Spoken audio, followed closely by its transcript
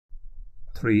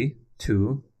3,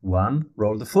 2, 1,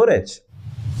 roll the footage.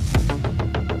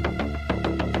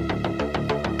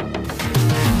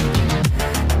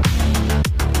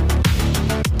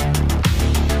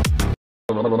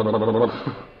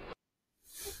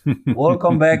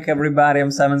 Welcome back, everybody.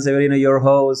 I'm Simon Severino, your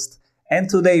host. And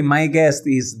today my guest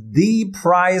is the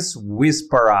Price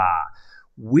Whisperer.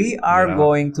 We are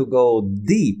going to go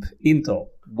deep into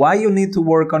why you need to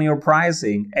work on your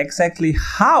pricing, exactly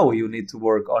how you need to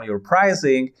work on your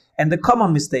pricing, and the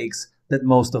common mistakes that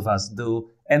most of us do,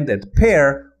 and that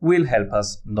Per will help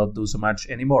us not do so much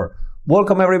anymore.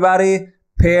 Welcome, everybody.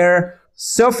 Per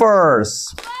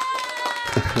Surfers.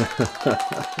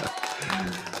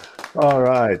 All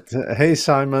right. Hey,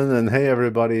 Simon, and hey,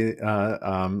 everybody.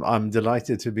 I'm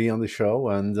delighted to be on the show,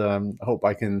 and hope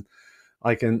I can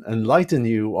enlighten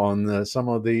you on some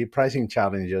of the pricing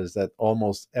challenges that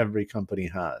almost every company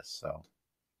has. So,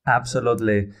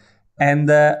 absolutely. And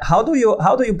how do you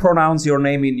pronounce your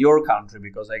name in your country?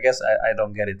 Because I guess I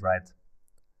don't get it right.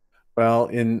 Well,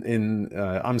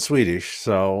 I'm Swedish,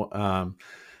 so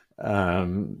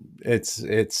it's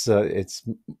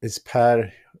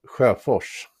Per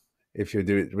Sjöfors, if you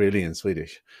do it really in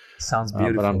Swedish. Sounds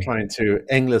beautiful. But I'm trying to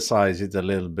anglicize it a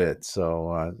little bit,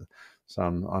 so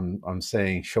I'm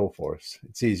saying Sjöfors.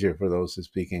 It's easier for those who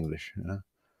speak English. You know?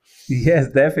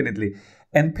 Yes, definitely.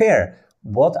 And Per,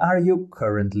 what are you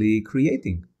currently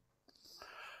creating?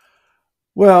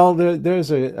 Well,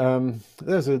 there's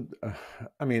a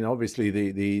I mean,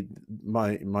 obviously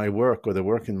my work, or the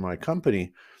work in my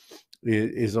company,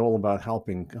 is all about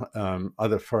helping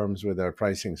other firms with their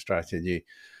pricing strategy,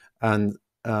 and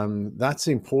that's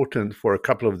important for a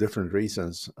couple of different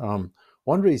reasons.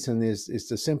 One reason is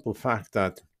the simple fact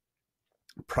that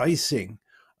pricing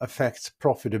affects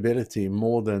profitability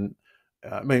more than,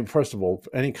 I mean, first of all,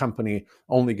 any company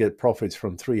only get profits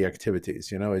from three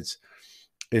activities. You know, it's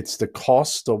the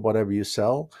cost of whatever you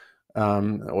sell,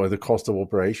 or the cost of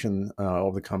operation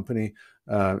of the company.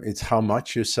 It's how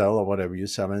much you sell of whatever you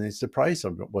sell, and it's the price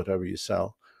of whatever you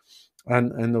sell.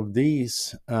 And of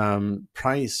these,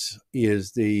 price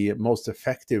is the most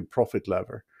effective profit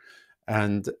lever.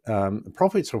 And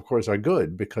profits, of course, are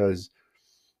good because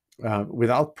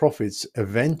without profits,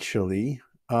 eventually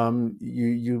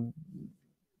you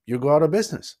go out of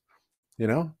business, you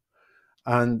know.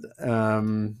 And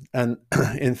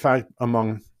in fact,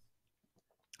 among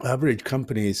average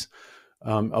companies,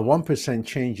 a 1%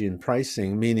 change in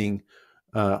pricing, meaning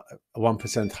a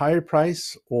 1% higher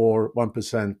price or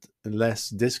 1% less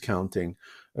discounting,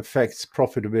 affects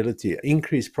profitability,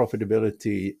 increased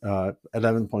profitability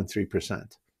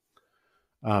 11.3%.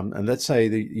 And let's say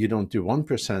that you don't do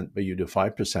 1%, but you do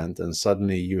 5%, and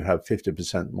suddenly you have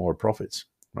 50% more profits,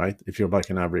 right? If you're like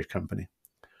an average company.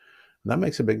 That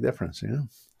makes a big difference, you know.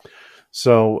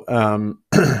 So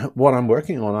what I'm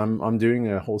working on, I'm doing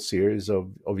a whole series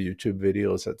of YouTube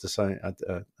videos at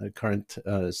the current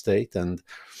state, and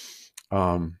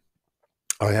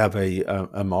I have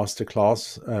a master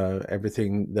class,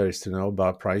 everything there is to know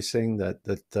about pricing that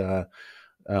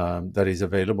is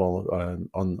available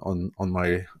on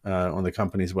the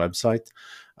company's website,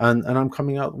 and I'm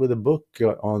coming out with a book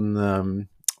on.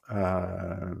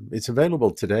 It's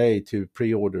available today to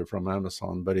pre-order from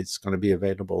Amazon, but it's going to be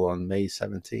available on May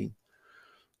 17th.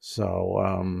 So,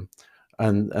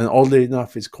 and oddly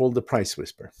enough, it's called The Price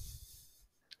Whisperer.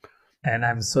 And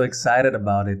I'm so excited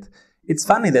about it. It's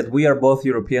funny that we are both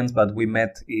Europeans, but we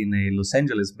met in a Los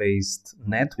Angeles-based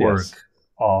network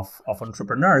of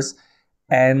entrepreneurs.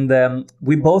 And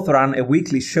we both run a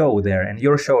weekly show there, and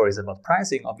your show is about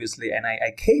pricing, obviously. And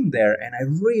I came there and I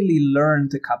really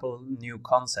learned a couple new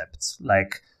concepts,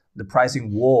 like the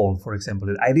pricing wall, for example,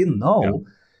 that I didn't know.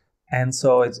 Yeah. And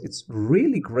so it's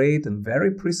really great and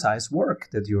very precise work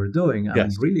that you're doing. I'm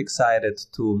really excited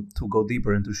to go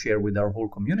deeper and to share with our whole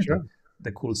community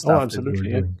the cool stuff that you're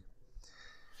doing.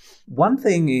 One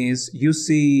thing is, you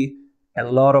see a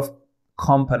lot of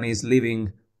companies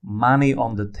leaving money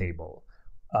on the table.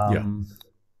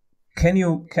 Can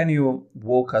you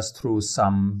walk us through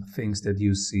some things that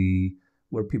you see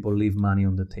where people leave money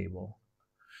on the table?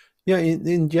 Yeah,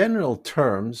 in general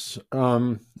terms,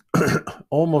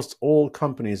 almost all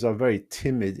companies are very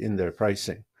timid in their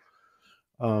pricing.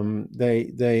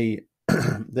 They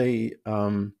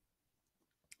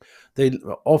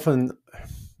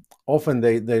often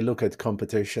they look at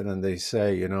competition and they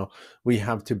say, you know, we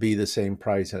have to be the same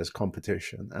price as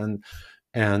competition,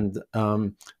 and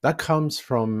that comes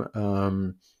from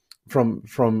well,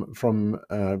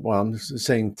 I'm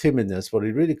saying timidness. What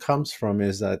it really comes from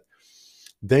is that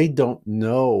they don't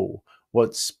know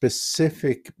what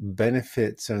specific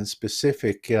benefits and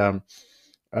specific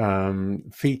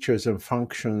features and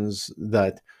functions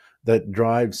that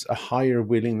drives a higher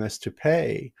willingness to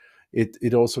pay.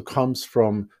 It also comes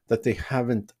from that they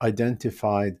haven't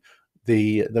identified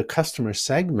the customer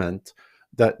segment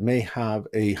that may have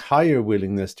a higher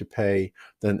willingness to pay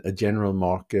than a general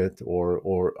market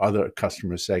or other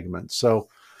customer segments. So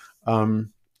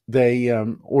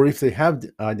or if they have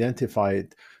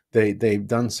identified, they've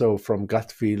done so from gut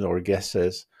feel or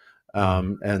guesses,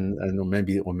 and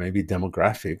maybe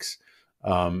demographics,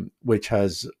 which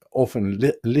has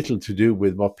often little to do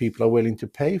with what people are willing to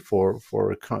pay for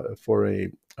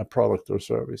a product or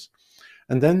service.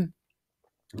 And then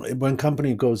when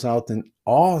company goes out and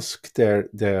ask their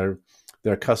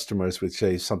customers, which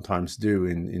they sometimes do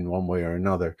in one way or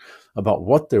another, about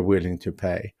what they're willing to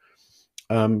pay,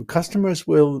 customers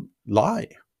will lie.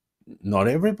 Not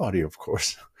everybody, of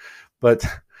course, but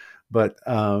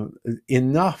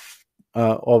enough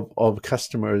of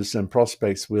customers and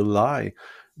prospects will lie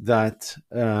that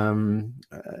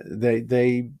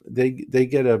they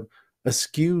get a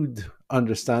skewed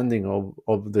understanding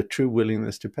of the true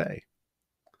willingness to pay.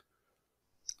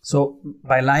 So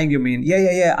by lying, you mean,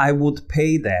 yeah, I would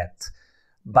pay that,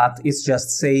 but it's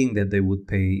just saying that they would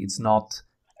pay. It's not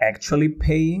actually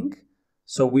paying.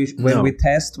 So when we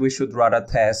test, we should rather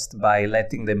test by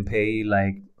letting them pay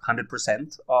like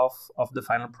 100% of the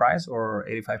final price or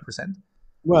 85%.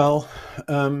 Well,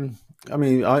 I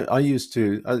mean, I used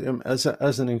to,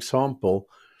 as an example,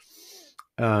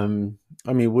 I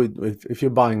mean, if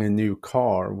you're buying a new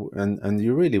car and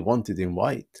you really want it in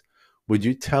white, would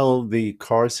you tell the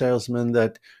car salesman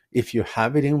that if you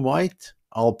have it in white,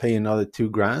 I'll pay another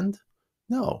 $2,000?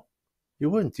 No, you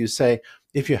wouldn't. You say,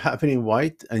 if you have it in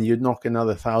white and you knock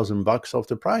another $1,000 off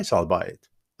the price, I'll buy it.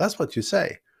 That's what you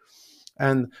say.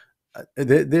 And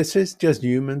this is just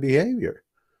human behavior.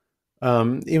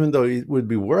 Even though it would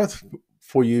be worth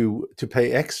for you to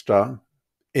pay extra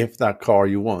if that car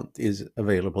you want is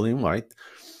available in white,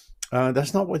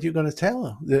 that's not what you're going to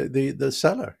tell the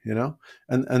seller, you know.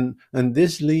 And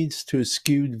this leads to a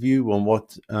skewed view on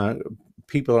what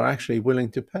people are actually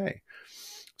willing to pay.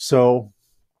 So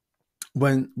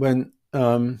when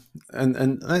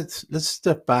and let's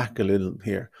step back a little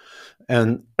here,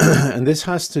 and and this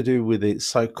has to do with the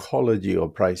psychology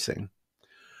of pricing.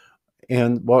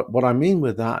 And what I mean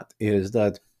with that is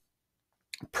that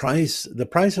the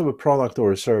price of a product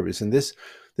or a service, and this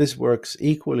works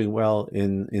equally well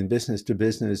in business to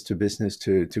business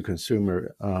to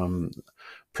consumer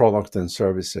product and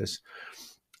services.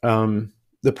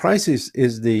 The price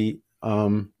is the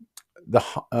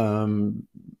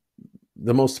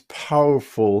most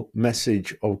powerful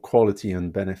message of quality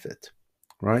and benefit,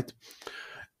 right?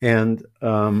 And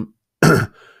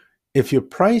if you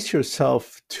price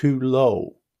yourself too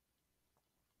low,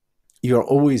 you're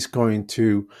always going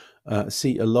to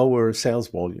see a lower sales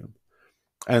volume.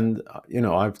 And,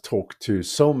 I've talked to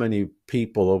so many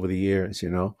people over the years,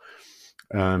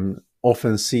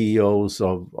 often CEOs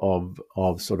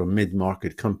of sort of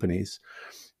mid-market companies.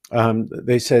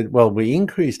 They said, well, we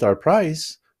increased our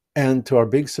price, and to our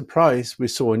big surprise, we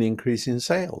saw an increase in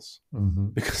sales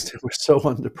because they were so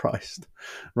underpriced,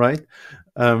 right?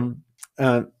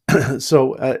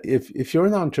 So if you're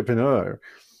an entrepreneur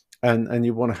and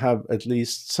you want to have at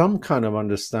least some kind of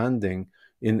understanding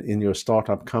in your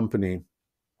startup company,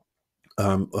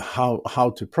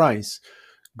 how to price,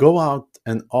 go out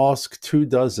and ask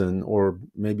 24 or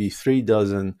maybe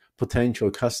 36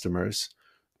 potential customers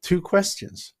 2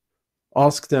 questions.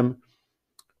 Ask them,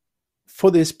 for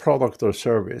this product or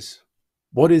service,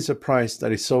 what is a price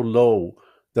that is so low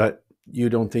that you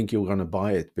don't think you're going to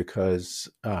buy it because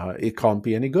it can't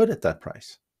be any good at that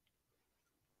price?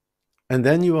 And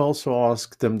then you also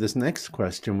ask them this next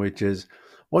question, which is,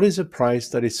 what is a price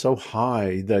that is so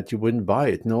high that you wouldn't buy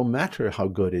it no matter how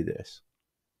good it is,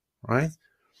 right?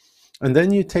 And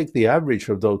then you take the average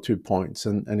of those 2 points.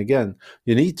 And again,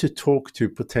 you need to talk to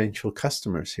potential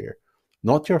customers here,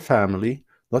 not your family,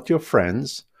 not your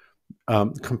friends.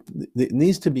 It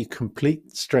needs to be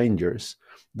complete strangers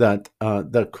that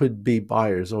could be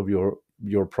buyers of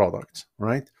your product,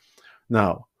 right?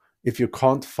 Now, if you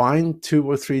can't find 2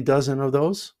 or 3 dozen of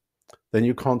those, then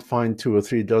you can't find 2 or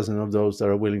 3 dozen of those that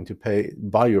are willing to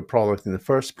buy your product in the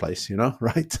first place,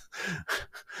 right?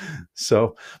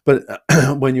 So, but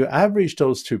when you average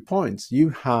those 2 points,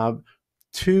 you have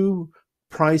 2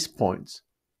 price points.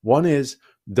 One is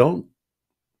don't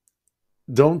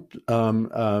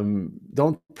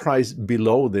price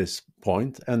below this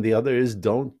point, and the other is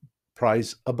don't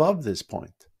price above this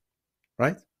point,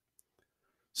 right?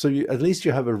 So at least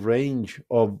you have a range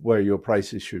of where your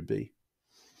prices should be.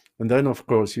 And then, of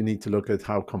course, you need to look at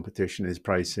how competition is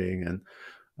pricing, and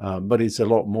but it's a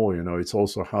lot more. It's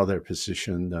also how they're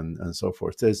positioned and so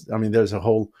forth. There's a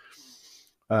whole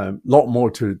lot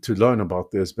more to learn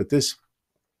about this. But this,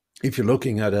 if you're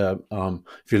looking at a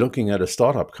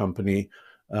startup company,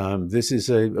 this is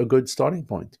a good starting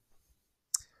point.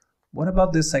 What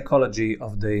about the psychology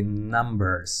of the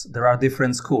numbers? There are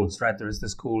different schools, right? There is the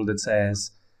school that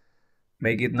says,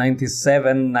 make it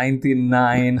 97,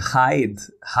 99, hide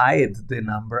the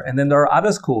number. And then there are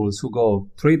other schools who go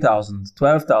 3,000,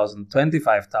 12,000,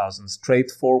 25,000,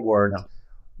 straightforward. Yeah.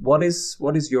 What is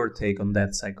your take on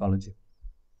that psychology?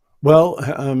 Well,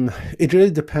 it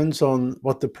really depends on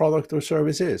what the product or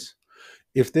service is.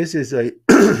 If this is a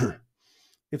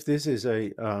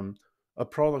a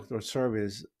product or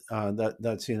service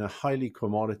that's in a highly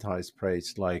commoditized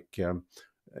place, like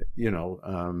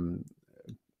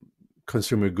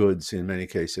consumer goods in many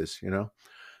cases,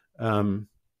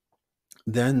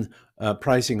 then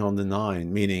pricing on the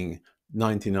 9, meaning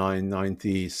 99,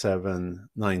 97,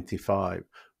 95,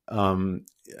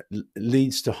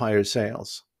 leads to higher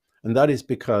sales. And that is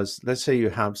because, let's say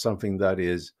you have something that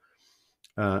is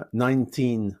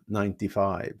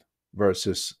 19.95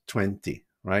 versus 20,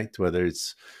 right? Whether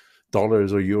it's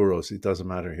dollars or euros, it doesn't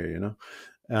matter here,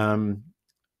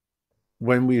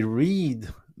 when we read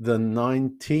the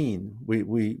 19,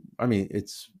 we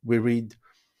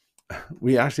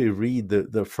actually read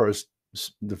the first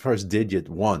digit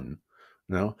 1,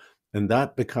 and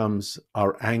that becomes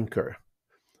our anchor.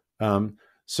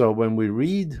 So when we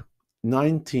read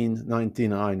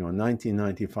 1999 or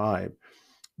 1995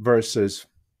 versus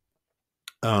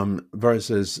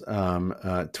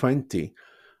 20,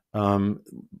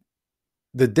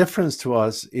 the difference to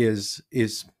us is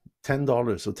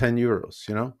 $10 or 10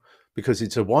 euros, because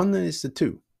it's a 1 and it's a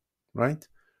 2, right?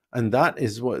 And that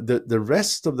is what the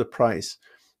rest of the price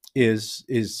is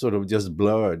sort of just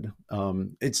blurred.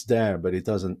 It's there, but it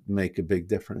doesn't make a big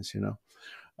difference,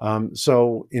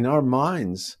 So in our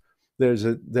minds, there's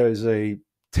a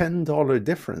 $10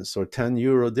 difference or 10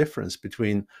 euro difference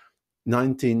between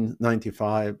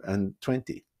 1995 and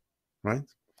 20, right?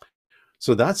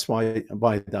 So that's why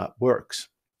that works.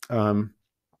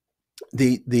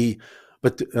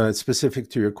 But specific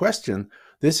to your question,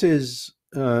 this is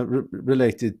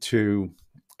related to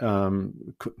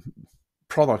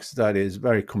products that is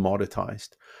very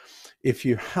commoditized. If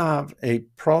you have a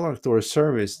product or a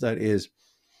service that is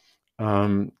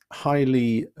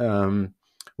highly,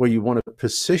 where you want to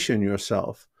position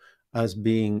yourself as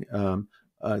being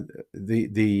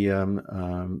the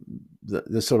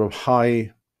sort of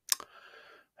high,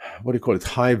 what do you call it,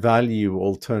 high value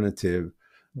alternative,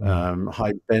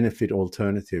 high benefit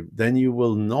alternative, then you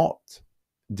will not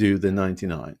do the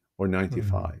 99 or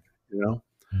 95,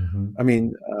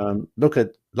 look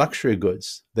at luxury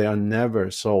goods. They are never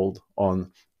sold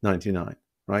on 99,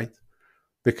 right?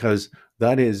 Because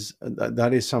that is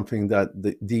something that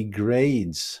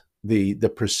degrades the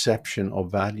perception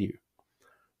of value.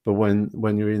 But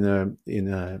when you're in a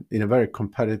very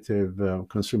competitive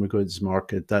consumer goods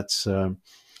market, that's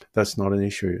not an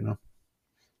issue,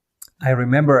 I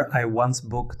remember I once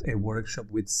booked a workshop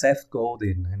with Seth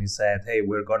Godin, and he said, "Hey,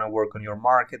 we're gonna work on your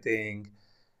marketing,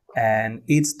 and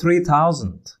it's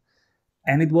 3,000."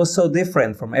 And it was so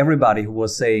different from everybody who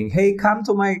was saying, "Hey, come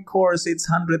to my course, it's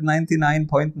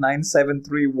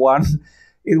 199.9731."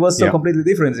 It was so completely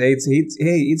different. It's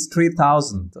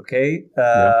 3,000, okay?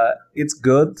 It's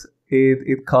good.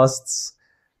 It costs,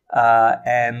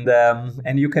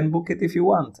 and you can book it if you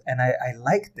want. And I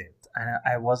liked it. And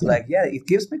I was like, it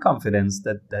gives me confidence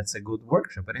that that's a good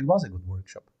workshop. And it was a good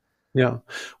workshop. Yeah.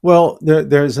 Well,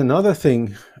 there's another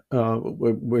thing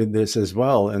with this as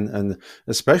well, and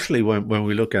especially when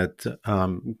we look at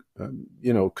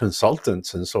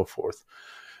consultants and so forth,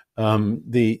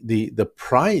 the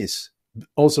price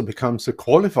also becomes a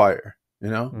qualifier,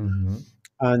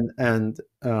 and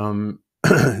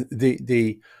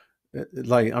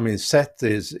Seth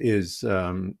is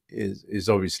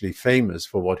obviously famous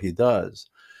for what he does,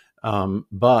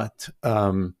 but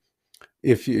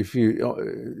if you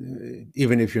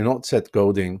even if you're not Seth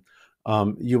Godin,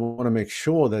 you want to make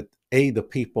sure that the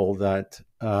people that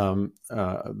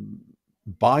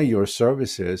buy your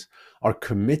services are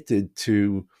committed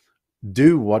to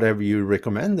do whatever you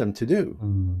recommend them to do.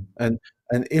 And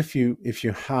if you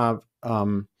have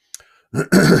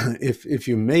if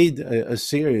you made a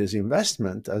serious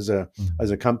investment as a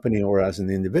company or as an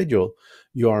individual,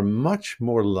 you are much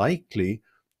more likely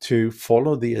to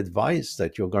follow the advice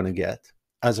that you're going to get,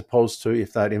 as opposed to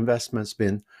if that investment's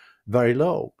been very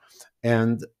low.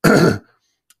 And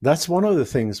that's one of the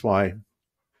things why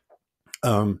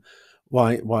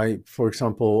why, for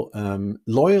example,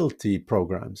 loyalty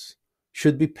programs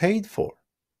should be paid for,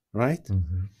 right?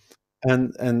 Mm-hmm.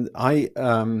 And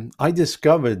I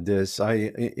discovered this.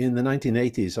 In the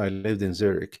 1980s I lived in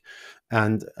Zurich,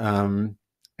 and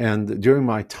during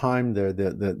my time there,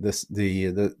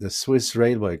 the Swiss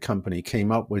railway company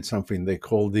came up with something they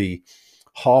called the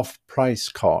half price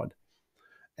card,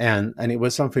 and it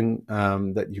was something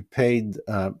that you paid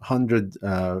 100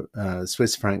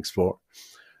 Swiss francs for,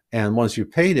 and once you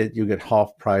paid it, you get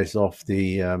half price off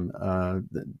the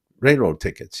railroad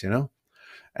tickets, you know,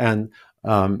 and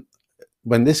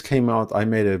when this came out, I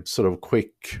made a sort of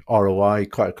quick ROI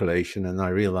calculation, and I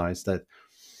realized that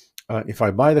if I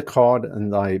buy the card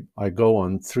and I go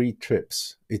on 3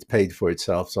 trips, it paid for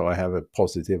itself, so I have a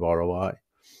positive ROI.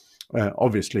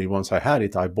 Obviously, once I had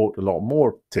it, I bought a lot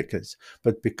more tickets,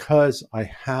 but because I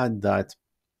had that,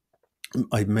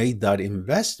 I made that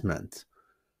investment.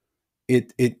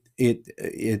 It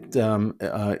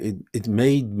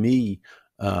made me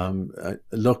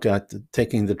look at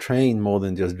taking the train more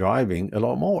than just driving a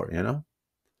lot more, you know.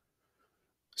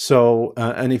 So,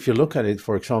 and if you look at it,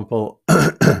 for example,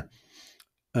 here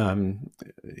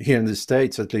in the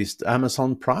States, at least,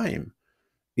 Amazon Prime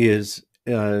is,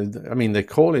 I mean, they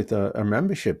call it a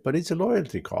membership, but it's a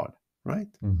loyalty card, right?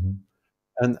 Mm-hmm.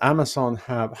 And Amazon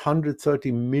have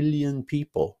 130 million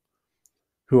people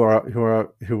who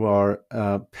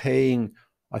are paying,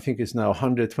 I think it's now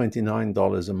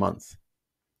 $129 a month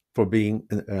for being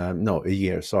no, a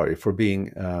year, sorry, for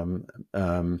being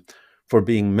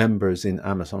members in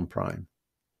Amazon Prime.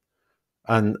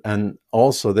 And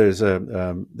also there's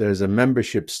a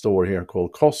membership store here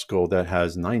called Costco that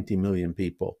has 90 million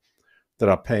people that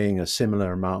are paying a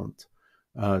similar amount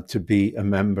to be a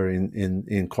member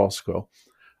in Costco,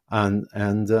 and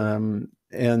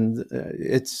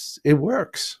it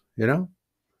works, you know,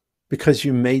 because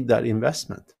you made that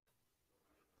investment.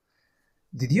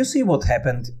 Did you see what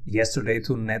happened yesterday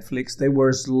to Netflix? They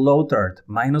were slaughtered,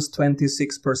 minus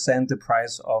 26% the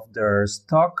price of their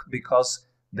stock, because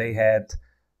they had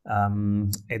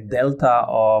a delta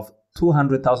of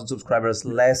 200,000 subscribers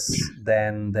less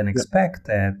than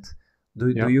expected. Do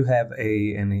you have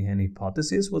any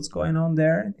hypothesis what's going on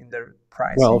there in their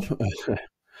pricing?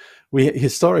 Well,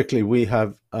 historically we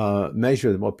have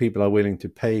measured what people are willing to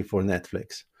pay for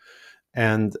Netflix,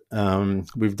 and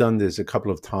we've done this a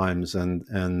couple of times,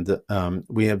 and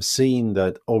we have seen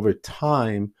that over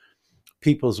time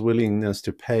people's willingness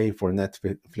to pay for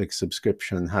Netflix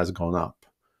subscription has gone up,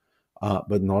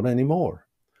 but not anymore,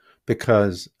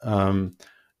 because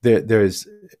there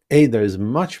is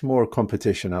much more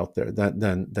competition out there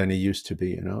than it used to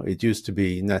be. You know, it used to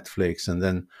be Netflix, and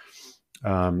then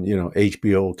you know,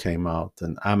 HBO came out,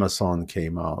 and Amazon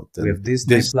came out, and with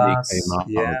Disney Plus came out,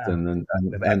 yeah, and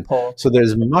Apple. So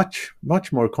there's much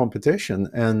more competition.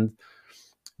 And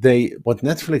what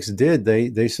Netflix did,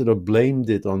 they sort of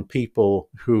blamed it on people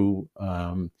who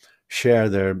share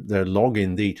their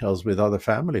login details with other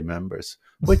family members,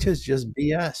 which is just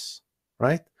BS,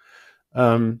 right?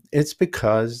 It's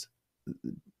because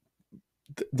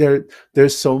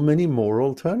there's so many more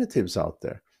alternatives out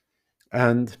there,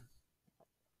 and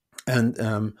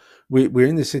we're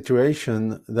in a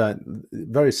situation that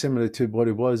very similar to what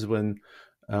it was when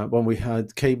we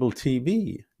had cable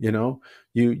TV. You know,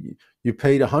 you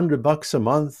paid $100 a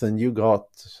month and you got,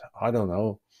 I don't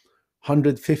know,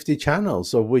 150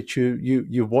 channels, of which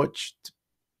you watched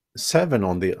 7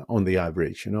 on the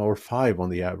average, you know, or 5 on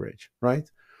the average, right?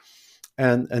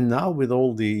 And now with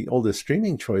all the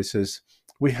streaming choices,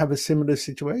 we have a similar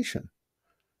situation.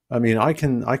 I mean, I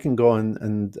can go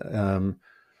and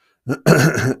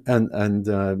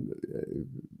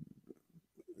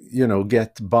you know,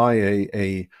 buy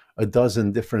a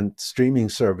dozen different streaming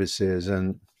services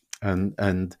and pay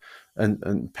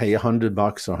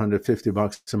 $100 or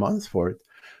 $150 a month for it,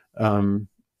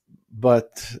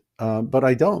 but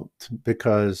I don't,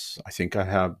 because I think I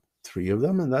have 3 of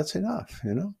them and that's enough,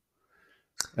 you know,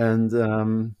 and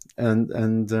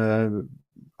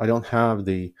I don't have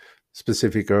the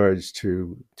specific urge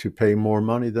to pay more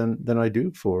money than I do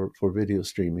for video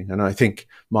streaming. And I think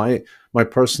my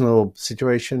personal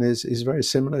situation is very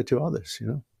similar to others, you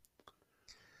know.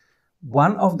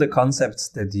 One of the concepts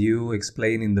that you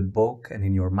explain in the book and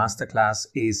in your masterclass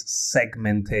is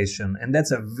segmentation. And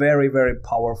that's a very, very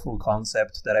powerful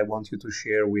concept that I want you to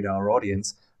share with our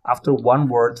audience after one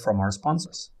word from our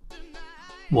sponsors.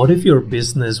 What if your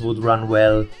business would run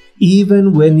well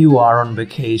even when you are on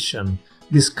vacation?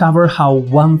 Discover how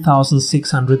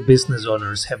 1,600 business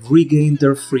owners have regained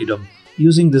their freedom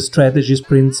using the Strategy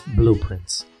Sprints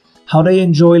blueprints. how they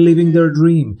enjoy living their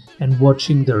dream and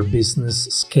watching their business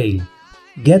scale.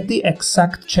 Get the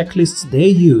exact checklists they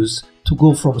use to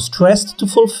go from stressed to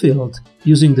fulfilled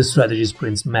using the Strategy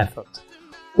Sprints method.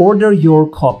 Order your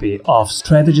copy of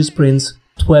Strategy Sprints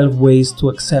 12 Ways to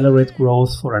Accelerate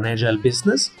Growth for an Agile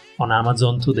Business on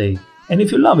Amazon today. And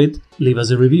if you love it, leave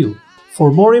us a review.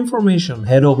 For more information,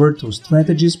 head over to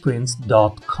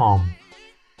strategysprints.com.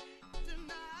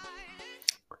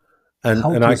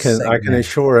 And I can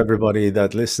assure everybody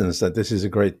that listens that this is a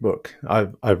great book.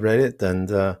 I've read it, and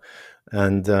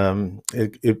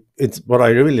it's what I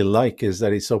really like is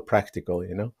that it's so practical.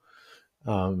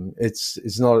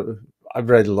 It's not. I've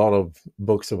read a lot of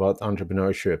books about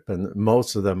entrepreneurship, and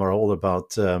most of them are all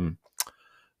about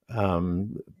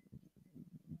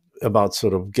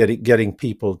sort of getting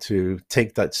people to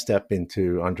take that step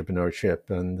into entrepreneurship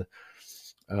and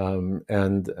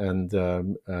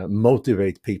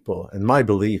motivate people. And my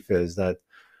belief is that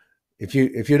if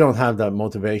you don't have that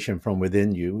motivation from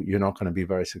within you, you're not going to be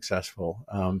very successful.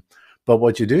 But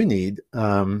what you do need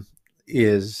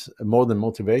is more than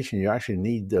motivation. You actually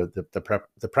need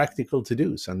the practical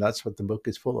to-dos, and that's what the book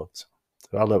is full of. So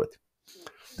I love it.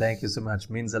 Thank you so much.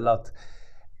 Means a lot.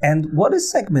 And what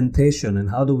is segmentation, and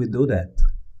how do we do that?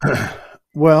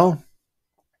 Well,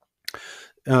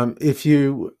 if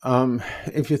you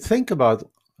think about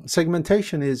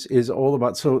segmentation, is all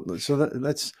about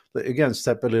let's again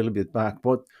step a little bit back.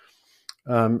 What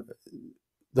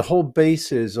the whole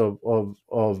basis of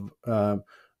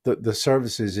the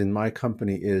services in my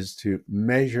company is to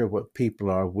measure what people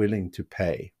are willing to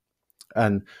pay,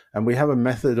 and we have a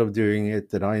method of doing it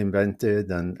that I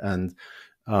invented, and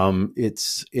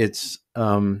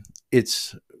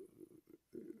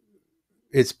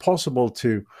it's possible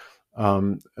to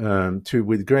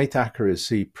with great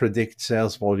accuracy predict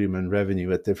sales volume and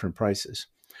revenue at different prices.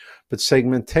 But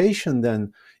segmentation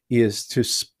then is to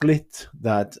split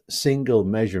that single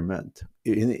measurement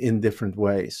in different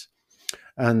ways.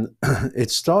 And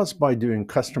it starts by doing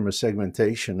customer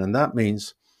segmentation, and that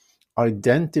means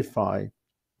identify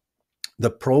the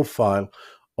profile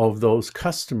of those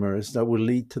customers that will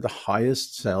lead to the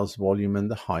highest sales volume and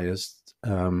the highest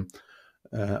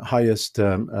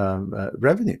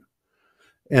revenue.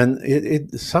 And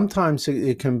it sometimes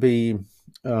it can be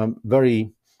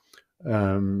very.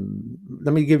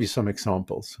 Let me give you some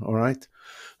examples. All right,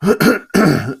 let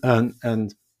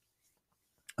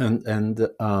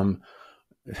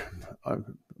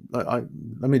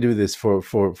me do this for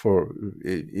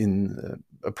in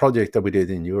a project that we did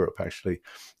in Europe. Actually,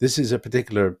 this is a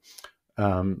particular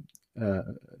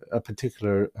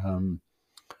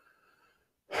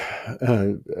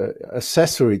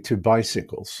accessory to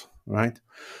bicycles, right?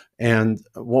 And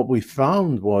what we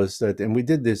found was that, and we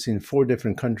did this in 4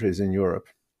 different countries in Europe,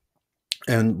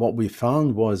 and what we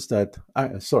found was that,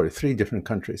 3 different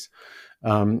countries,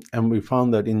 and we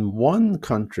found that in one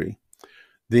country,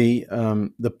 the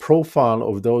profile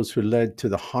of those who led to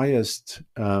the highest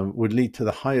would lead to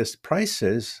the highest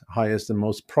prices, highest and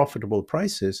most profitable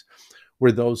prices,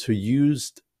 were those who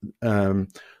used the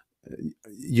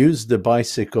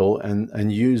bicycle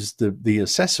and used the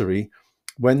accessory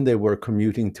when they were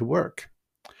commuting to work.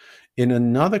 In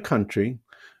another country,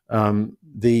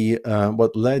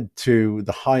 what led to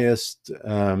the highest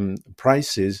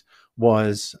prices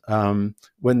was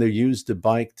when they used the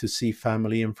bike to see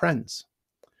family and friends.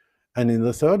 And in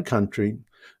the third country,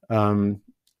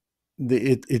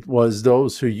 it was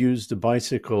those who used the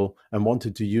bicycle and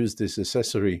wanted to use this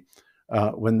accessory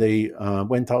when they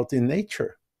went out in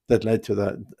nature that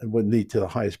would lead to the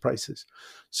highest prices.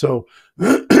 So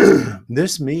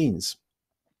this means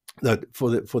that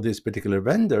for this particular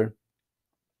vendor,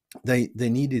 they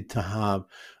needed to have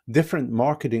different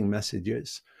marketing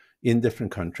messages in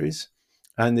different countries,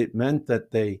 and it meant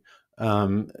that they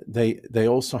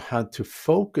also had to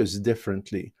focus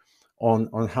differently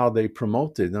on how they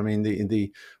promoted. I mean,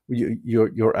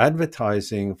 your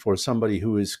advertising for somebody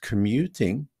who is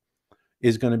commuting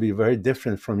is going to be very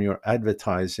different from your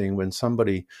advertising when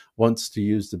somebody wants to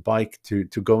use the bike to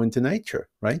go into nature,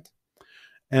 right?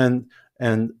 And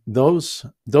those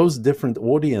different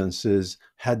audiences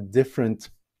had different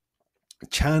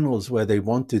channels where they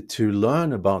wanted to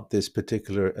learn about this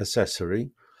particular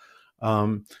accessory,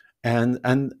 and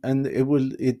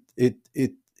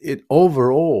it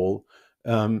overall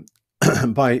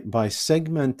by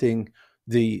segmenting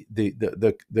the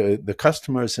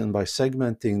customers and by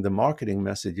segmenting the marketing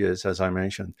messages, as I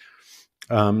mentioned,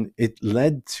 it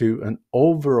led to an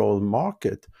overall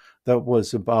market that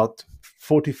was about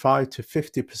 45 to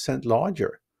 50%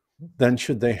 larger than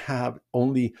should they have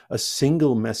only a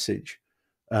single message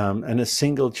and a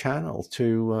single channel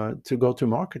to go to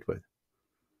market with.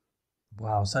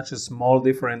 Wow, such a small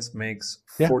difference makes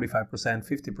Yeah. 45%,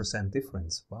 50%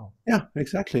 difference. Wow. Yeah,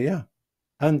 exactly. Yeah.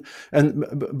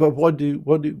 But what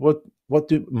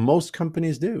do most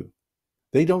companies do?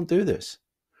 They don't do this.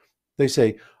 They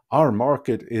say our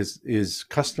market is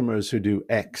customers who do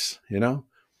X, you know,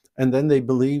 and then they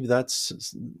believe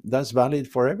that's valid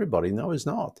for everybody. No, it's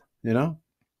not, you know.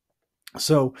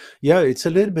 So yeah, it's a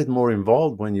little bit more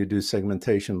involved when you do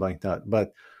segmentation like that.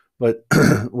 But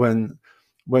when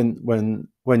when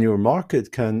your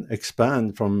market can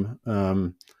expand from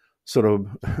sort of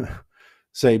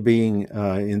say being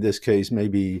in this case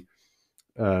maybe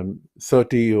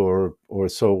 30 or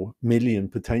so million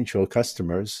potential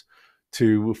customers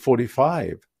to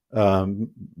 45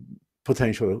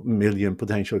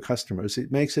 potential customers,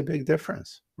 it makes a big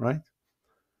difference, right?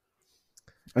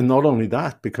 And not only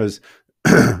that, because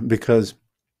because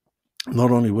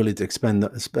not only will it expand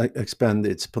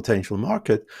its potential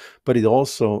market, but it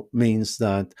also means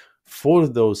that for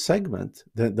those segments,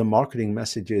 the marketing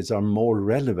messages are more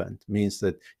relevant, means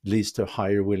that it leads to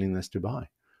higher willingness to buy.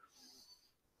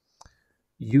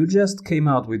 You just came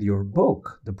out with your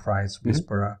book, The Price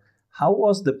Whisperer. How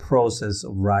was the process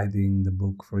of writing the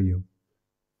book for you?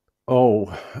 Oh,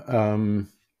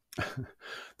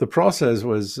 the process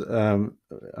was, I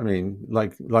mean,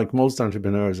 like most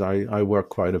entrepreneurs, I work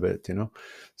quite a bit, you know,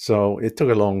 so it took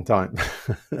a long time.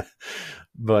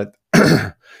 But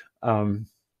I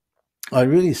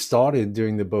really started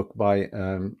doing the book by,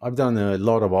 I've done a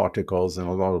lot of articles and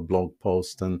a lot of blog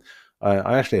posts, and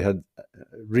I actually had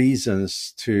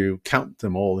reasons to count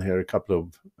them all here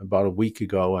about a week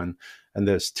ago, and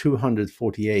there's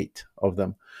 248 of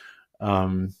them.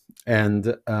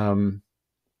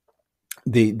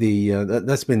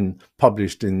 That's been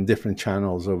published in different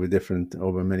channels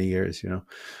over many years, you know.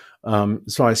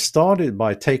 So I started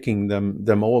by taking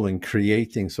them all and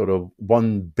creating sort of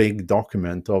one big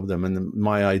document of them, and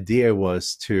my idea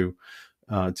was to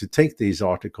take these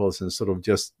articles and sort of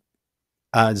just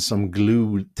add some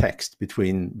glue text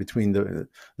between the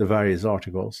various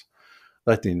articles.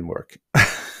 That didn't work.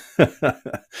 Nice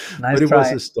but it try.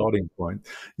 was a starting point.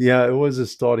 Yeah, it was a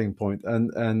starting point,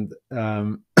 and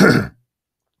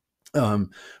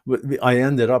I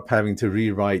ended up having to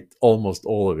rewrite almost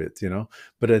all of it, you know.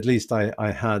 But at least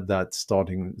I had that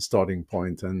starting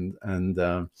point, and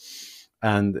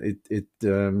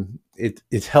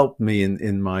it helped me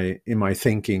in my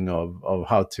thinking of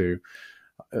how to,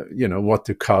 you know, what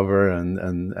to cover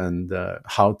and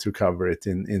how to cover it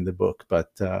in the book.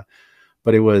 But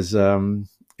it was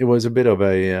a bit of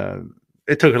a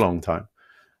it took a long time,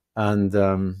 and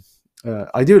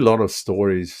I do a lot of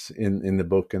stories in the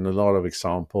book and a lot of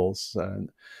examples,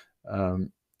 and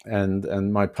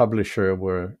my publisher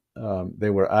they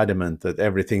were adamant that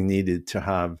everything needed to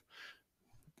have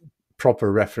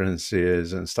proper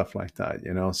references and stuff like that,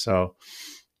 you know. So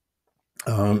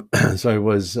so it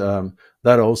was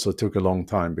that also took a long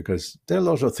time, because there are a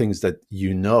lot of things that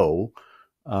you know,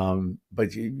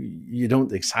 but you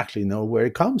don't exactly know where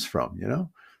it comes from, you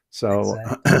know. So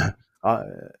Exactly.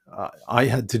 I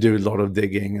had to do a lot of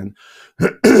digging, and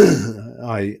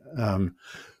I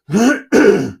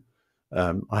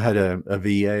had a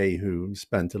VA who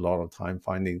spent a lot of time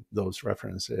finding those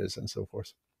references and so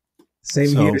forth.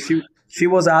 Same here. She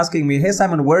was asking me, "Hey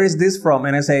Simon, where is this from?"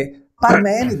 And I say,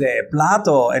 "Parmenide,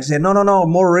 Plato." And she said, "No,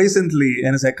 more recently."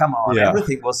 And I said, "Come on,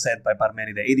 everything was said by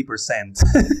Parmenide, 80%."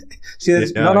 She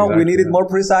says, "No, exactly, we need it more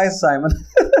precise, Simon."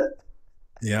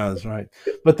 Yeah, that's right.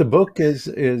 But the book is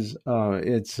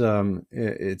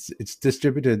it's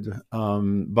distributed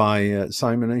by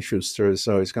Simon and Schuster,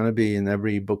 so it's going to be in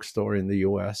every bookstore in the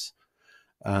U.S.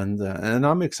 And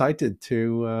I'm excited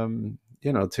to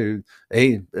you know, to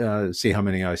see how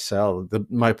many I sell.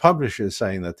 My publisher is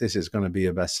saying that this is going to be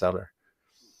a bestseller.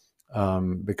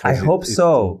 Because I hope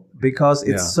so, because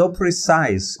it's so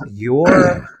precise.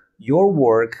 Your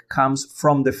work comes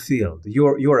from the field.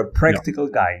 You're a practical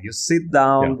guy. You sit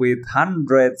down with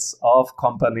hundreds of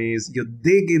companies. You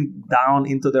dig down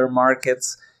into their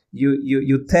markets.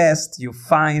 You test. You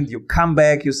find. You come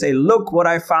back. You say, "Look what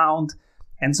I found."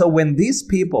 And so when these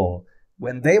people,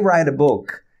 when they write a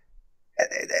book,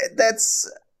 that's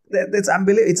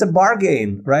unbelievable. It's a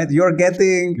bargain, right? You're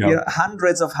getting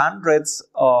hundreds of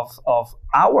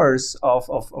hours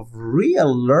of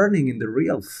real learning in the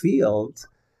real field.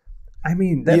 I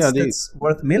mean, that's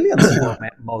worth millions for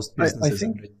most businesses.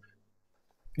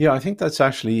 I think that's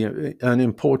actually an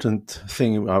important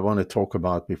thing I want to talk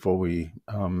about before we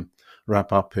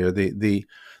wrap up here. The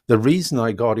reason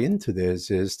I got into this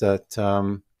is that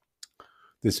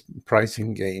this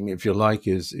pricing game, if you like,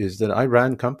 is that I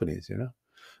ran companies,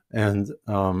 and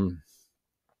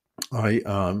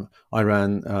I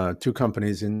ran two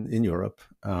companies in Europe,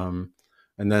 and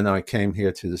then I came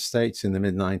here to the States in the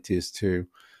mid-90s to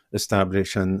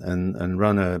establish and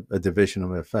run a division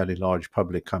of a fairly large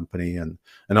public company, and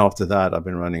after that I've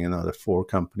been running another four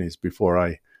companies before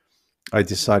I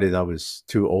decided I was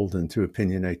too old and too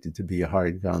opinionated to be a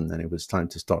hired gun, and it was time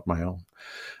to start my own.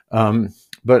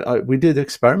 But we did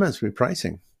experiments with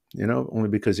pricing, only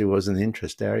because it was an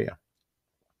interest area.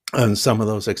 And some of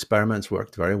those experiments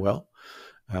worked very well,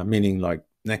 meaning like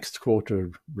next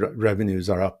quarter revenues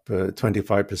are up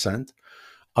 25%.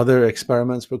 Other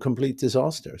experiments were complete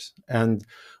disasters. And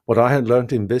what I had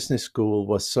learned in business school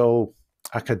was so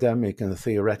academic and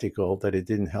theoretical that it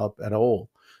didn't help at all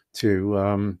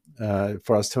to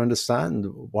for us to understand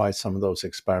why some of those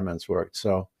experiments worked.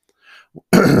 So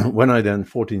when I then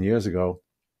 14 years ago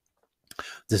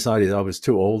decided I was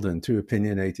too old and too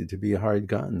opinionated to be a hired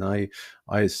gun, I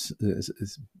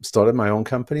started my own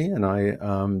company, and I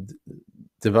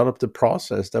developed a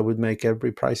process that would make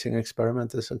every pricing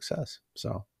experiment a success.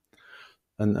 So,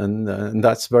 and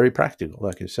that's very practical,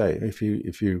 like you say. If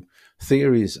you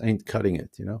theories ain't cutting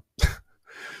it,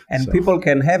 And So, people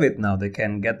can have it now. They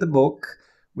can get the book,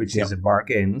 which yeah. is a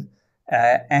bargain,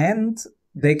 and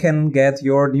they can get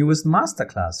your newest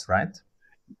masterclass, right?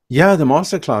 Yeah, the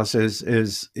masterclass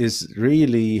is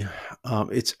really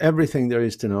it's everything there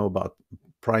is to know about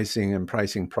pricing and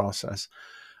pricing process.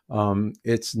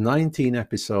 It's 19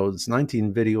 episodes,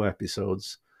 19 video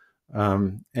episodes,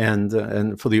 and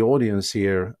for the audience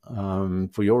here,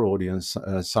 for your audience,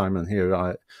 Simon, here,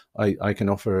 I can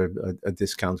offer a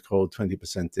discount code,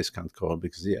 20% discount code,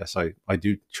 because yes, I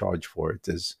do charge for it.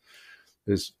 There's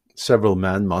several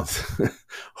man-month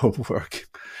of work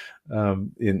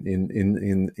in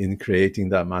creating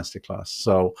that masterclass.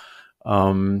 So,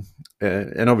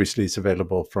 and obviously it's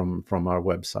available from our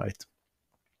website.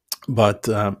 But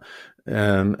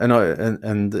and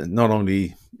not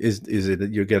only is it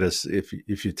that you get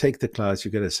if you take the class,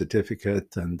 you get a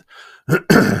certificate, and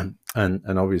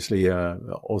and obviously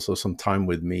also some time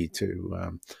with me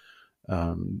to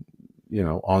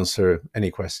answer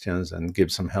any questions and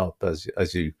give some help as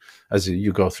you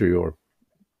go through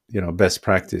your best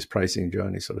practice pricing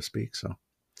journey, so to speak. So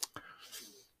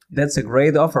That's a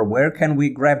great offer. Where can we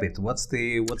grab it? What's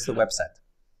the website?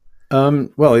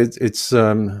 Well, it's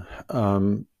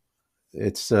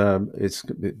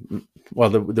well,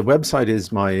 the website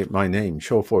is my name,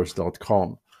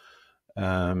 showforce.com.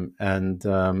 And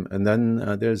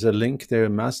then there's a link there,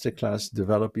 masterclass,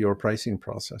 develop your pricing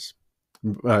process,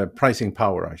 pricing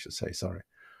power, I should say, sorry.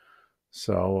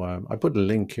 So I put a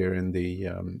link here in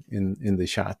the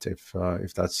chat if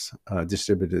that's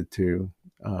distributed to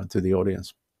the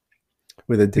audience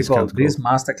with a People, discount this code.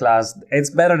 masterclass, it's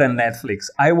better than Netflix.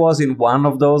 I was in one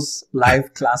of those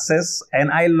live classes and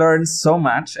I learned so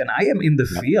much, and I am in the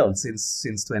field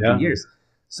since 20 years.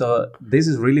 So this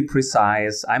is really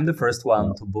precise. I'm the first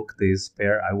one to book this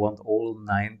pair. I want all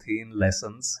 19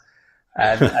 lessons.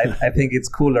 And I think it's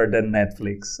cooler than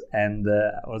Netflix, and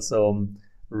also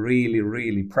really,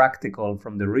 really practical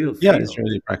from the real field. Yeah, it's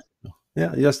really practical.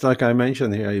 Yeah, just like I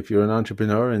mentioned here, if you're an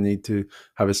entrepreneur and need to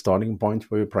have a starting point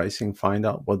for your pricing, find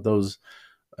out what those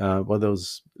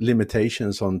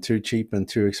limitations on too cheap and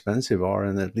too expensive are,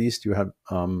 and at least you have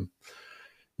a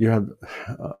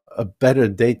better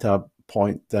data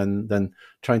point than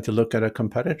trying to look at a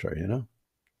competitor,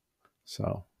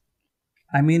 So,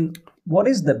 I mean, what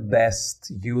is the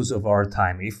best use of our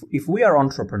time? If we are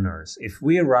entrepreneurs, if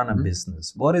we run a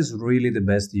business, what is really the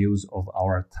best use of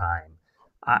our time?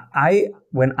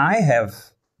 When I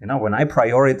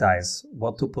prioritize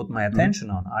what to put my attention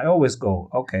on, I always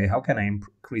go, okay, how can I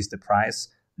increase the price,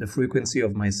 the frequency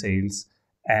of my sales,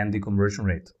 and the conversion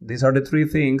rate? These are the three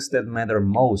things that matter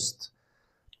most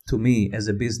to me as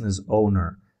a business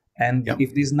owner. And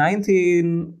if these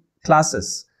 19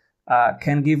 classes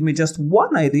can give me just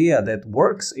one idea that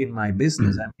works in my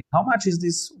business, I mean, how much is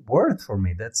this worth for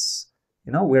me? That's,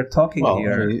 we're talking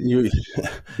here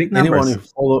big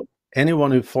numbers.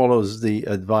 Anyone who follows the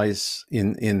advice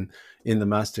in the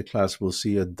masterclass will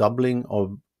see a doubling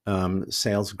of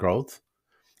sales growth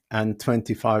and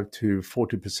 25 to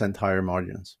 40% higher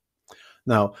margins.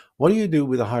 Now, what do you do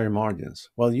with the higher margins?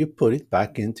 Well, you put it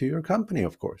back into your company,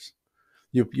 of course.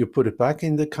 You put it back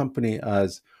in the company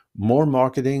as more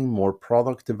marketing, more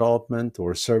product development,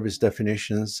 or service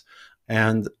definitions,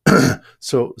 and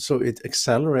so it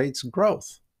accelerates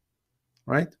growth,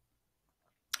 right?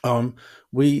 Let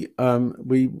me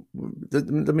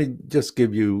just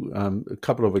give you a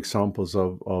couple of examples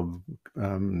of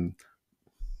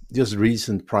just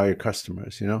recent prior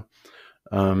customers. You know,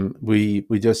 we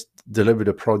just delivered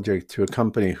a project to a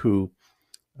company who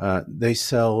they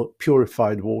sell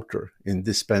purified water in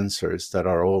dispensers that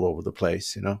are all over the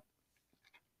place. You know,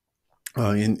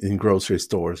 in grocery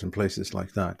stores and places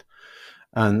like that.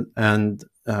 And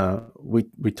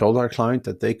we told our client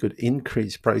that they could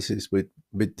increase prices with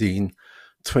between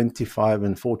 25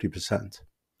 and 40%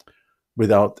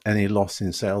 without any loss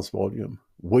in sales volume,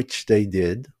 which they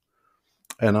did.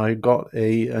 And I got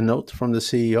a note from the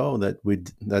CEO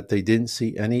that they didn't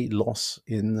see any loss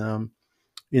in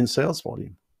sales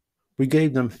volume. We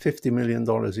gave them $50 million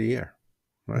a year,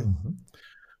 right? Mm-hmm.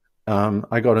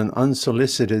 I got an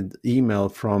unsolicited email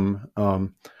from a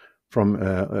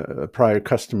prior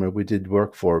customer we did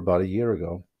work for about a year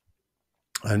ago,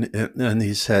 and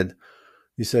he said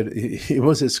it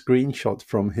was a screenshot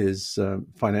from his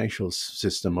financial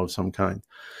system of some kind,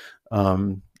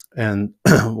 and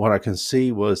what I can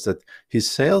see was that his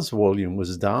sales volume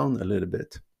was down a little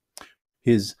bit.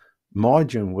 His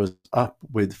margin was up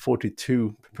with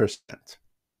 42%.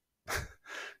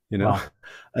 You know, wow.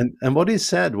 And what he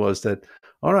said was that,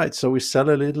 all right, so we sell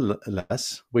a little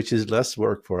less, which is less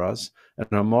work for us, and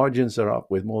our margins are up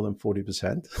with more than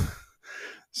 40%.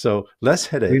 So less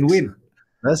headaches, win-win,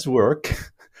 less work,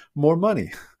 more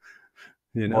money.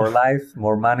 You know? More life,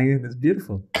 more money. It's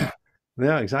beautiful.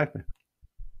 Yeah, exactly.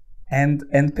 And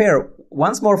Per,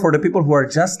 once more for the people who are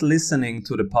just listening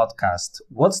to the podcast,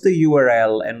 what's the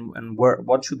URL and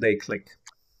what should they click?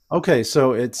 Okay,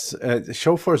 so it's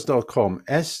sjofors.com,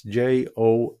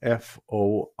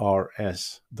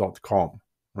 sjofors.com,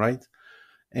 right?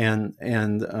 And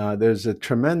there's a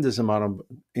tremendous amount of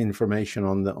information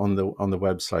on the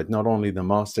website. Not only the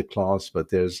masterclass, but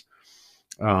there's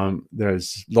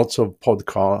lots of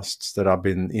podcasts that I've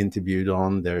been interviewed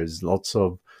on. There's lots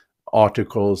of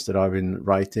articles that I've been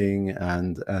writing,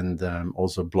 and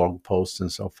also blog posts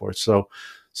and so forth.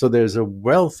 So there's a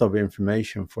wealth of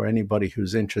information for anybody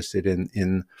who's interested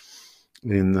in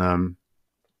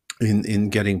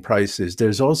getting prices.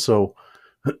 There's also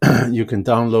you can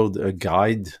download a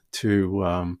guide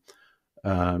to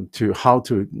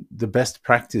the best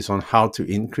practice on how to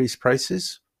increase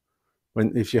prices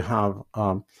if you have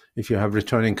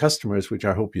returning customers, which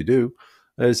I hope you do.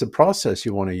 There's a process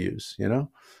you want to use, you know,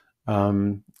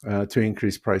 to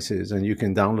increase prices, and you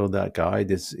can download that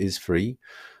guide. It's free.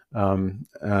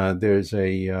 There's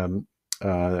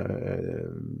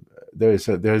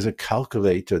a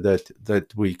calculator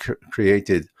that we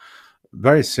created,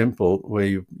 very simple, where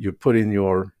you put in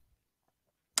your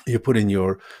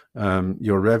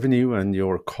revenue and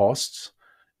your costs,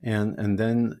 and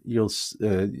then you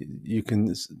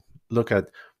can look at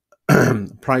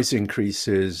price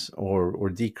increases or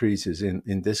decreases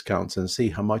in discounts and see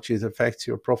how much it affects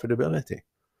your profitability.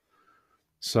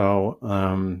 So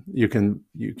you can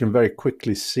very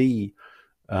quickly see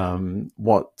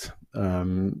what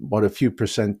a few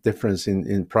percent difference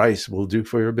in price will do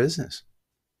for your business.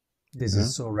 This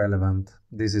is so relevant.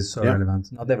 This is so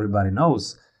relevant. Not everybody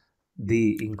knows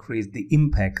the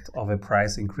impact of a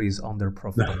price increase on their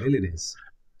profitabilities.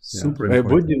 Super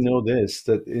important. Would you know this?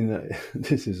 That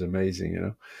this is amazing.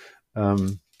 You know,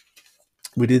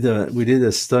 we did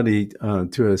a study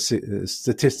to a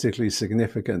statistically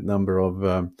significant number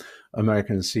of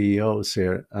American CEOs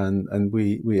here, and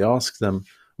we asked them.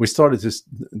 We started this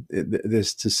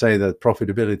to say that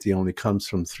profitability only comes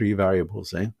from three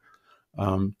variables: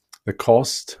 the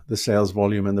cost, the sales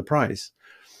volume, and the price.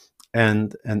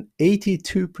 And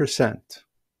 82%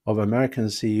 of American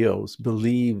CEOs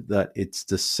believe that it's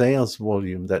the sales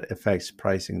volume that affects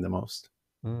pricing the most,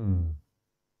 and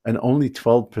only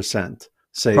 12%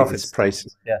 say profits it's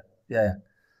pricing. Yeah.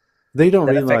 They don't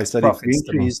realize that if you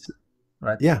increase,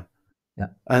 right? Yeah.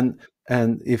 And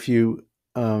if you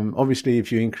obviously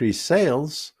if you increase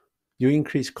sales, you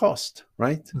increase cost,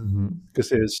 right? Mm-hmm. Because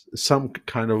there's some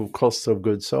kind of cost of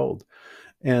goods sold,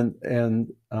 and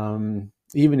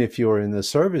even if you're in a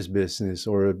service business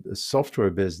or a software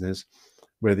business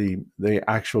where the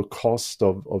actual cost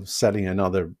of selling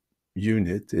another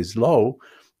unit is low,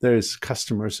 there's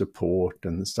customer support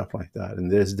and stuff like that,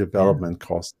 and there's development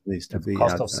cost needs to be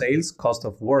cost of sales, cost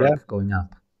of work going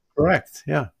up. Correct.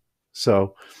 Yeah.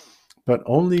 So, but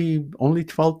only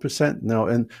 12% now,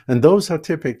 and those are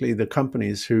typically the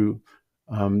companies who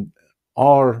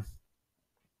are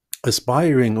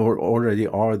aspiring or already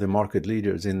are the market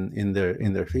leaders in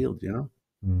their field, you know.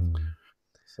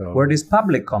 So were these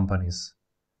public companies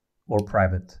or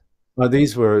private?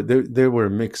 These were they were a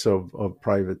mix of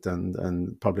private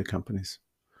and public companies.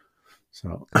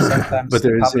 So sometimes but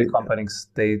the public companies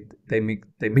they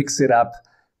mix it up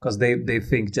because they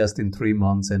think just in 3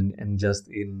 months and just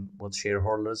in what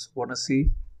shareholders want to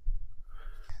see.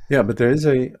 Yeah, but there's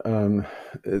a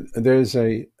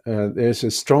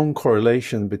strong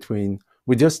correlation between.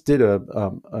 We just did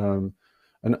an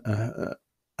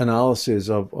analysis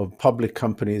of public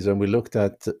companies, and we looked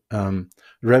at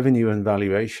revenue and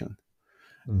valuation,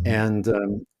 and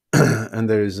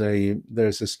there's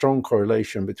a strong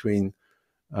correlation between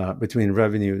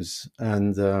revenues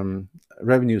and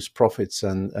revenues, profits,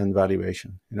 and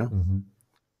valuation.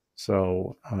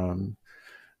 So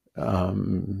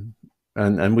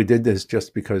and we did this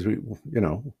just because we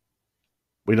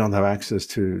don't have access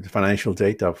to financial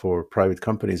data for private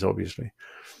companies, obviously.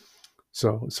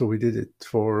 So we did it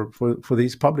for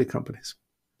these public companies.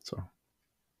 So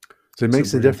it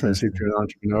makes a difference if you're an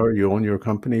entrepreneur, you own your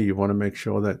company, you want to make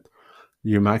sure that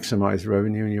you maximize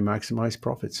revenue and you maximize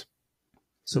profits.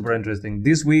 Super interesting.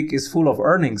 This week is full of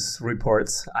earnings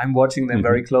reports. I'm watching them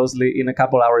very closely. In a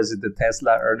couple hours, the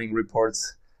Tesla earning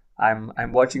reports.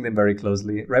 I'm watching them very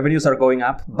closely. Revenues are going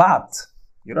up, but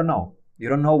you don't know. You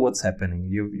don't know what's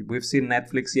happening. We've seen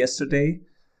Netflix yesterday.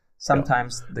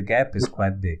 Sometimes the gap is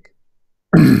quite big.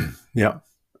 Yeah,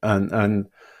 and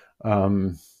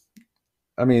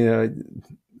I mean,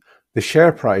 the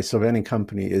share price of any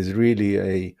company is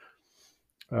really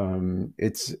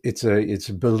it's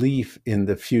a belief in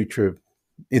the future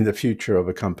of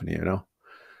a company,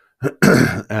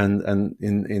 and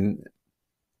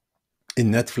in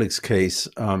Netflix case,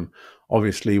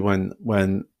 obviously when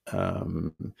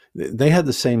they had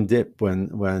the same dip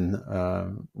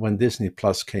when Disney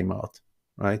Plus came out,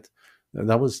 right?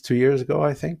 That was 2 years ago,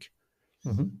 I think.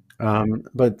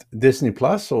 But Disney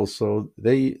Plus also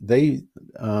they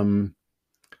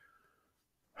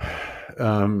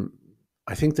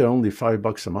I think they're only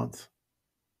 $5 a month,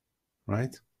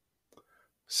 right?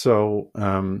 So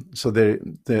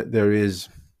there is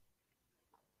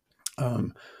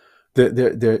the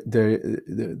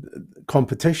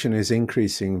competition is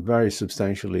increasing very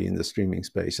substantially in the streaming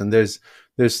space, and there's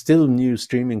still new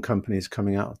streaming companies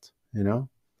coming out,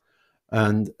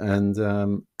 and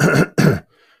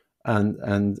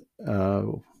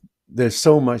there's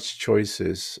so much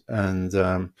choices, and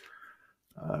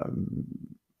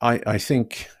I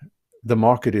think the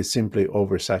market is simply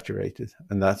oversaturated,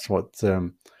 and that's what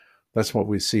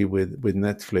we see with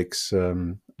Netflix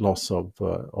loss of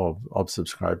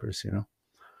subscribers,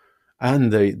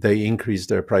 and they increased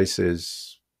their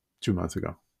prices 2 months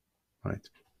ago, right?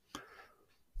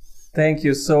 Thank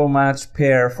you so much,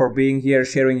 Per, for being here,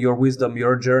 sharing your wisdom,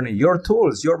 your journey, your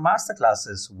tools, your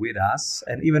masterclasses with us,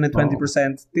 and even a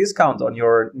 20% discount on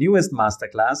your newest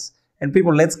masterclass. And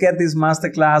people, let's get this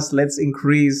masterclass. Let's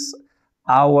increase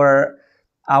our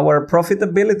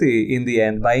profitability in the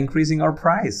end by increasing our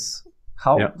price.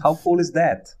 How cool is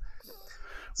that?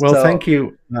 Well, thank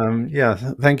you.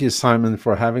 Thank you, Simon,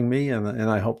 for having me, and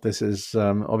I hope this is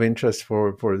of interest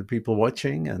for the people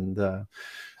watching, and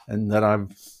that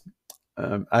I've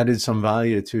added some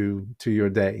value to your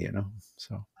day.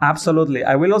 So absolutely,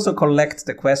 I will also collect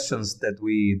the questions that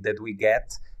we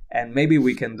get, and maybe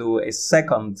we can do a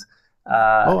second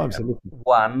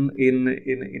one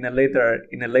in a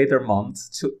later month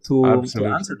to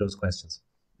answer those questions.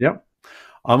 Yeah,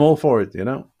 I'm all for it.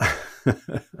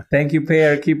 Thank you,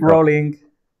 Per. Keep rolling.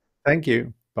 Thank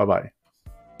you. Bye-bye.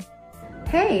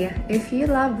 Hey, if you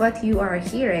love what you are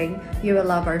hearing, you will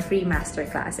love our free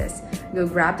masterclasses. Go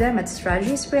grab them at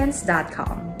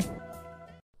strategysprints.com.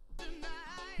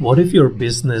 What if your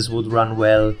business would run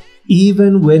well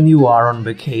even when you are on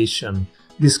vacation?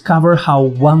 Discover how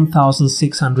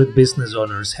 1,600 business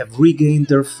owners have regained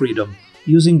their freedom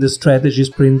using the Strategy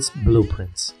Sprints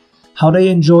blueprints. How they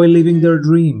enjoy living their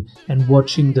dream and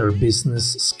watching their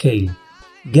business scale.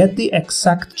 Get the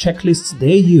exact checklists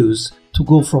they use to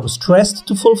go from stressed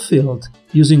to fulfilled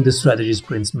using the Strategy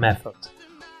Sprints method.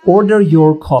 Order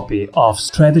your copy of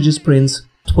Strategy Sprints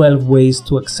 12 Ways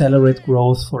to Accelerate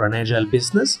Growth for an Agile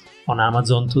Business on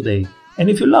Amazon today. And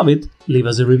if you love it, leave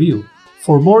us a review.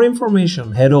 For more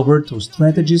information, head over to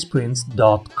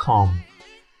strategysprints.com.